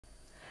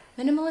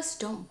Minimalists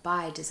don't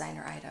buy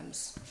designer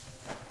items.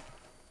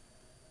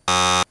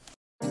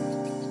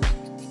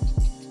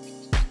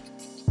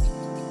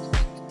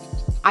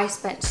 I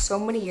spent so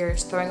many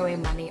years throwing away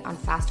money on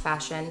fast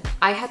fashion.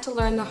 I had to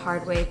learn the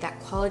hard way that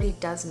quality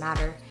does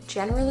matter.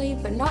 Generally,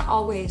 but not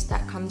always,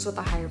 that comes with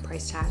a higher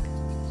price tag.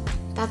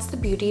 That's the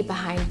beauty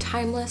behind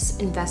timeless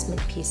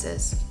investment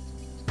pieces.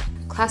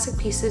 Classic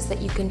pieces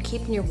that you can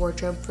keep in your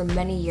wardrobe for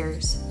many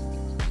years.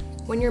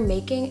 When you're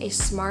making a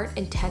smart,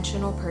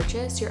 intentional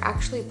purchase, you're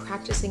actually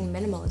practicing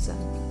minimalism.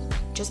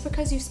 Just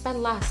because you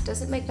spend less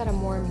doesn't make that a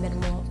more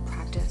minimal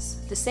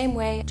practice. The same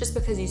way, just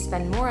because you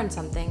spend more on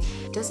something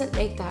doesn't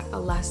make that a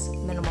less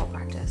minimal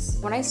practice.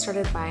 When I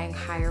started buying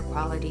higher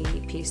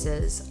quality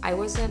pieces, I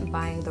wasn't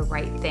buying the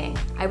right thing.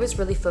 I was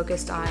really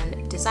focused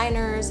on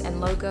designers and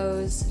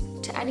logos.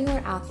 To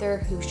anyone out there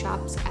who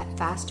shops at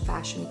fast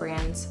fashion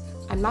brands,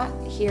 I'm not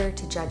here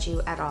to judge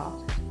you at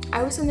all.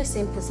 I was in the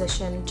same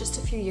position just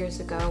a few years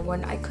ago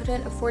when I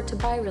couldn't afford to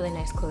buy really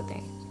nice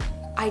clothing.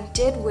 I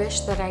did wish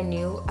that I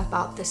knew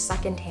about the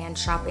secondhand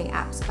shopping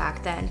apps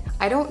back then.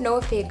 I don't know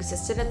if they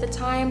existed at the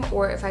time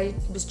or if I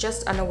was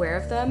just unaware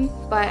of them,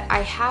 but I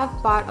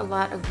have bought a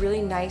lot of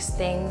really nice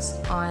things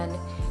on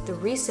the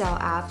resale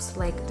apps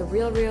like The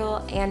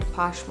RealReal and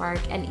Poshmark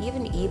and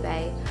even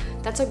eBay.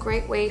 That's a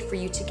great way for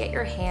you to get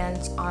your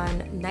hands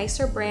on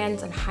nicer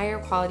brands and higher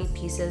quality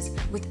pieces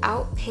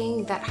without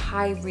paying that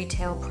high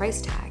retail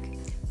price tag.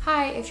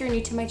 Hi, if you're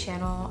new to my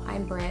channel,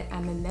 I'm Britt.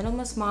 I'm a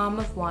minimalist mom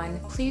of one.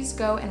 Please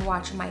go and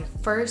watch my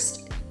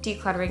first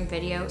decluttering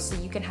video so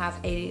you can have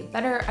a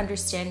better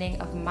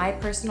understanding of my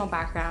personal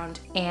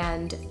background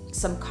and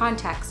some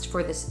context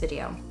for this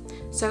video.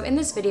 So in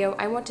this video,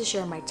 I want to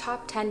share my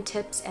top 10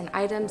 tips and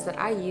items that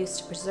I use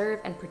to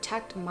preserve and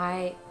protect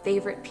my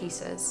favorite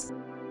pieces.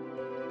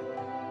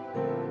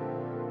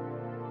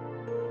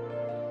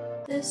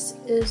 This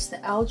is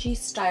the Algae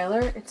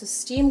Styler. It's a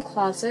steam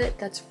closet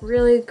that's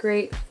really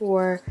great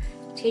for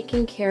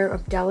taking care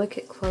of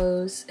delicate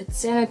clothes. It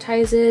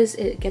sanitizes,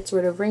 it gets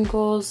rid of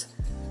wrinkles.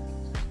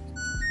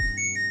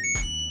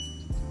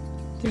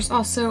 There's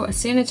also a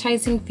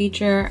sanitizing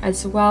feature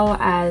as well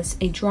as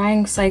a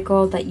drying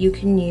cycle that you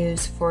can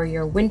use for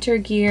your winter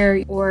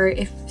gear, or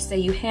if say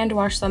you hand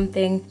wash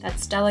something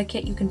that's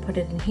delicate, you can put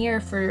it in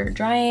here for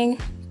drying.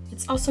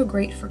 It's also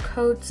great for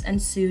coats and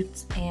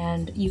suits,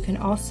 and you can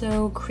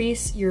also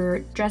crease your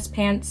dress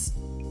pants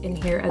in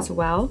here as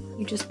well.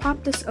 You just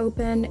pop this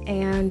open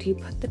and you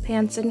put the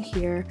pants in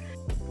here,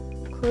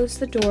 close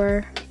the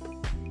door,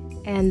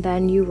 and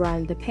then you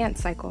run the pant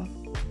cycle.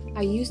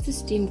 I use the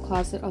steam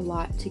closet a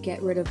lot to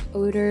get rid of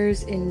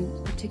odors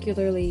in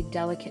particularly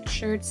delicate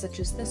shirts such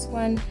as this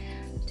one,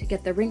 to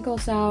get the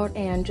wrinkles out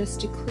and just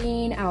to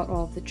clean out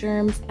all of the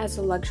germs. As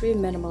a luxury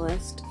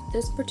minimalist,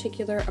 this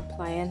particular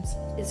appliance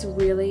is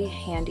really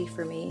handy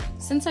for me.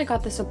 Since I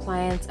got this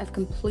appliance, I've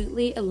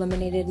completely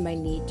eliminated my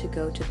need to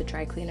go to the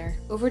dry cleaner.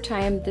 Over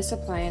time, this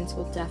appliance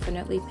will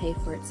definitely pay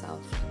for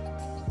itself.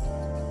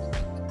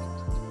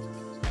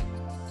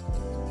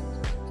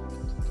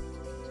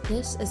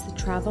 This is the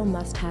travel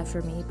must-have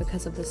for me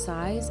because of the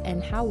size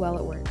and how well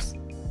it works.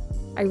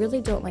 I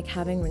really don't like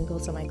having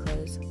wrinkles on my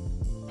clothes.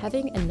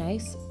 Having a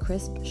nice,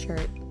 crisp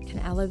shirt can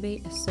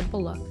elevate a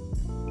simple look.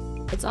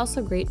 It's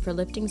also great for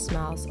lifting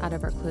smells out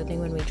of our clothing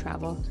when we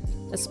travel,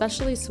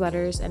 especially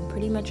sweaters and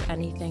pretty much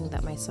anything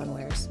that my son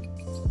wears.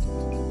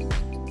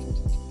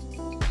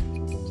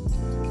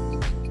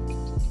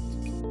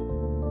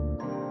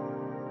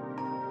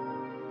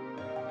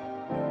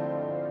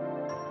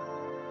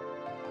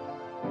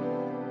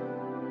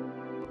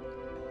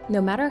 No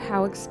matter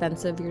how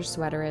expensive your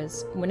sweater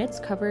is, when it's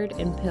covered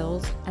in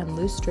pills and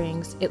loose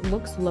strings, it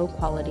looks low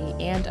quality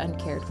and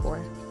uncared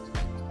for.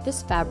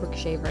 This fabric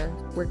shaver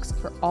works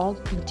for all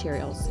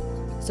materials,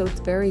 so it's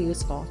very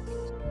useful.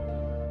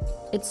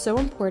 It's so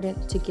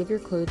important to give your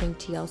clothing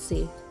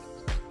TLC.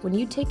 When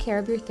you take care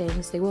of your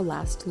things, they will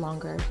last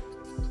longer.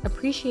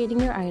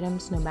 Appreciating your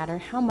items no matter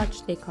how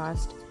much they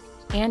cost,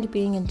 and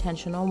being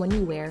intentional when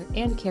you wear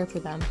and care for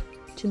them,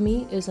 to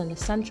me is an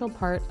essential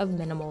part of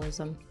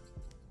minimalism.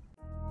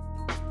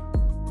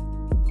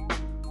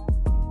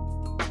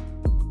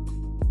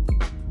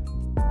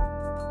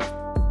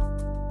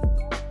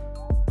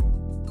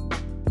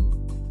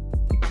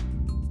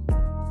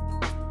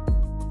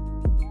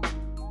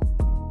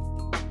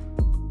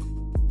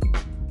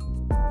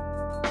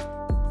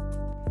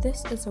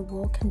 This is a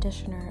wool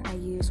conditioner I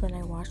use when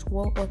I wash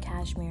wool or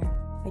cashmere.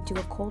 I do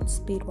a cold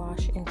speed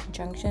wash in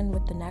conjunction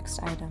with the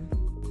next item.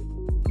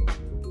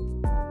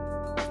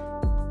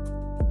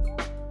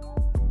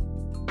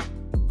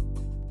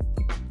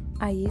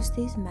 I use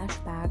these mesh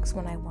bags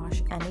when I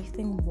wash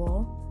anything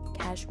wool,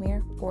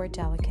 cashmere, or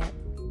delicate.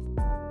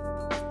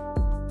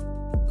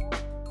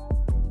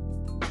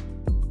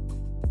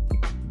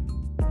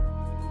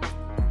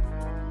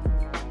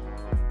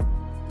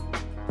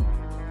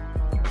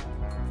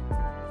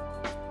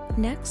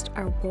 Next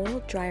are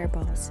wool dryer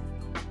balls.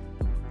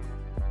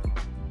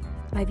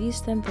 I've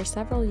used them for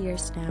several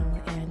years now,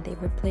 and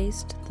they've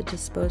replaced the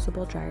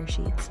disposable dryer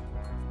sheets.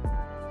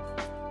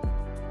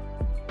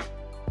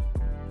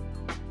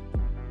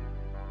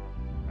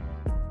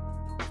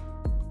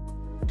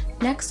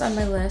 Next on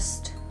my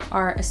list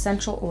are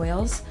essential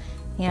oils,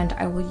 and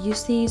I will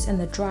use these in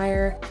the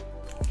dryer.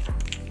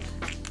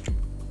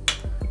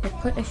 I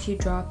put a few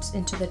drops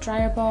into the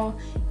dryer ball,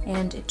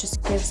 and it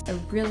just gives a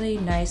really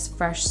nice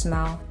fresh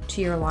smell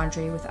to your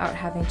laundry without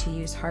having to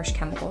use harsh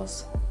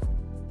chemicals.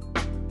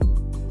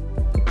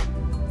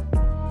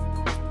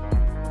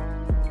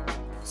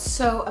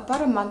 So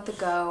about a month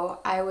ago,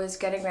 I was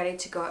getting ready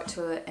to go out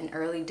to an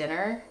early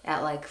dinner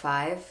at like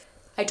 5.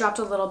 I dropped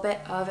a little bit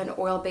of an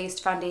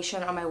oil-based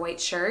foundation on my white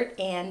shirt,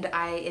 and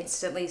I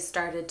instantly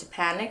started to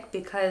panic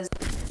because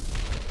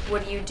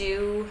what do you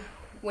do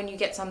when you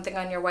get something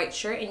on your white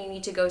shirt and you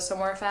need to go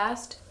somewhere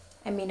fast?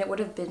 I mean, it would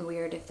have been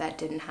weird if that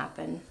didn't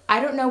happen. I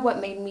don't know what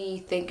made me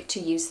think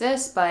to use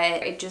this,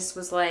 but it just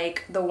was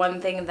like the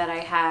one thing that I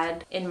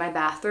had in my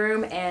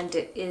bathroom, and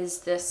it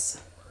is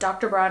this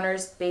Dr.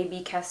 Bronner's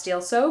Baby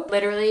Castile soap.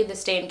 Literally, the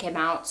stain came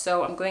out,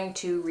 so I'm going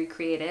to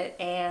recreate it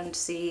and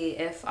see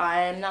if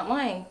I'm not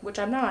lying, which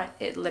I'm not.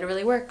 It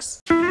literally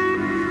works.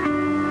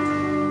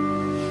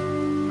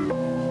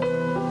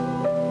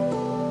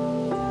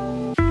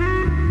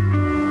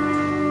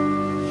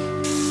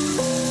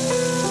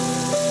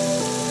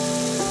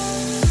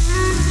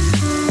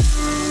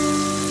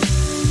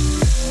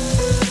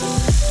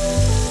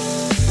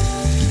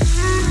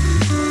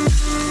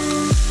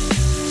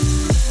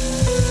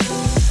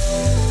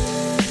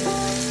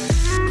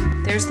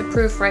 There's the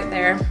proof right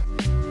there.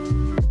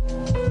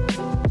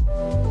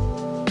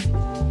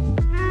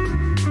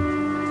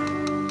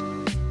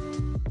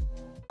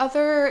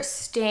 Other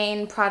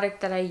stain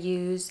product that I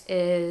use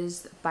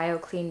is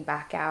BioClean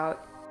Back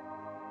Out.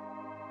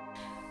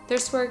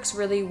 This works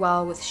really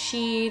well with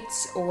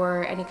sheets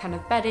or any kind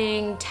of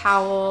bedding,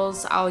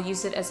 towels. I'll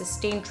use it as a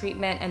stain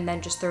treatment and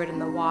then just throw it in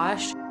the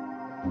wash.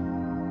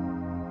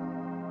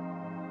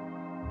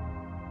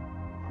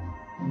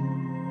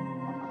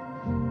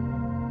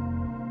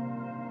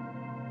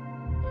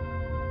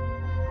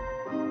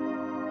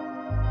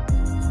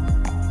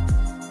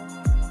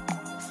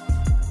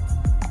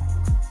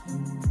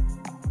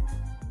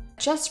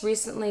 Just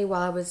recently,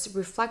 while I was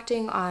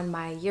reflecting on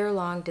my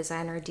year-long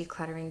designer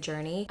decluttering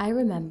journey, I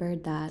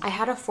remembered that I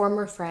had a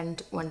former friend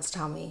once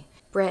tell me,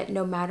 "Britt,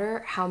 no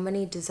matter how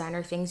many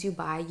designer things you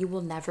buy, you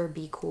will never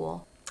be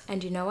cool."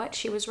 And you know what?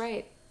 She was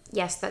right.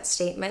 Yes, that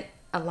statement,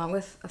 along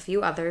with a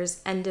few others,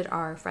 ended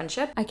our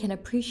friendship. I can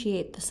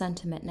appreciate the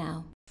sentiment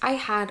now. I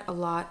had a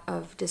lot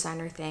of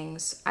designer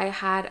things. I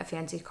had a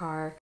fancy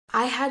car.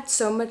 I had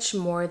so much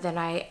more than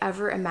I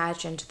ever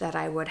imagined that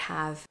I would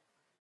have.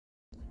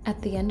 At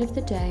the end of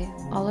the day,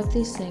 all of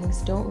these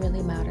things don't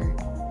really matter.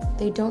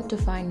 They don't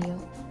define you.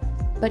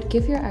 But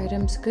give your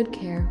items good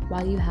care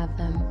while you have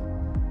them.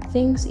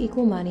 Things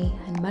equal money,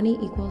 and money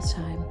equals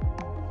time.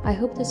 I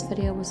hope this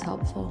video was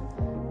helpful.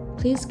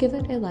 Please give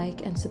it a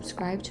like and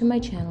subscribe to my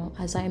channel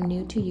as I am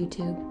new to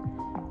YouTube.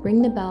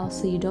 Ring the bell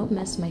so you don't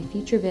miss my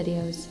future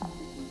videos.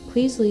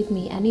 Please leave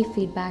me any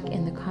feedback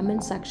in the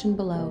comment section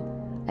below.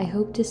 I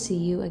hope to see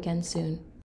you again soon.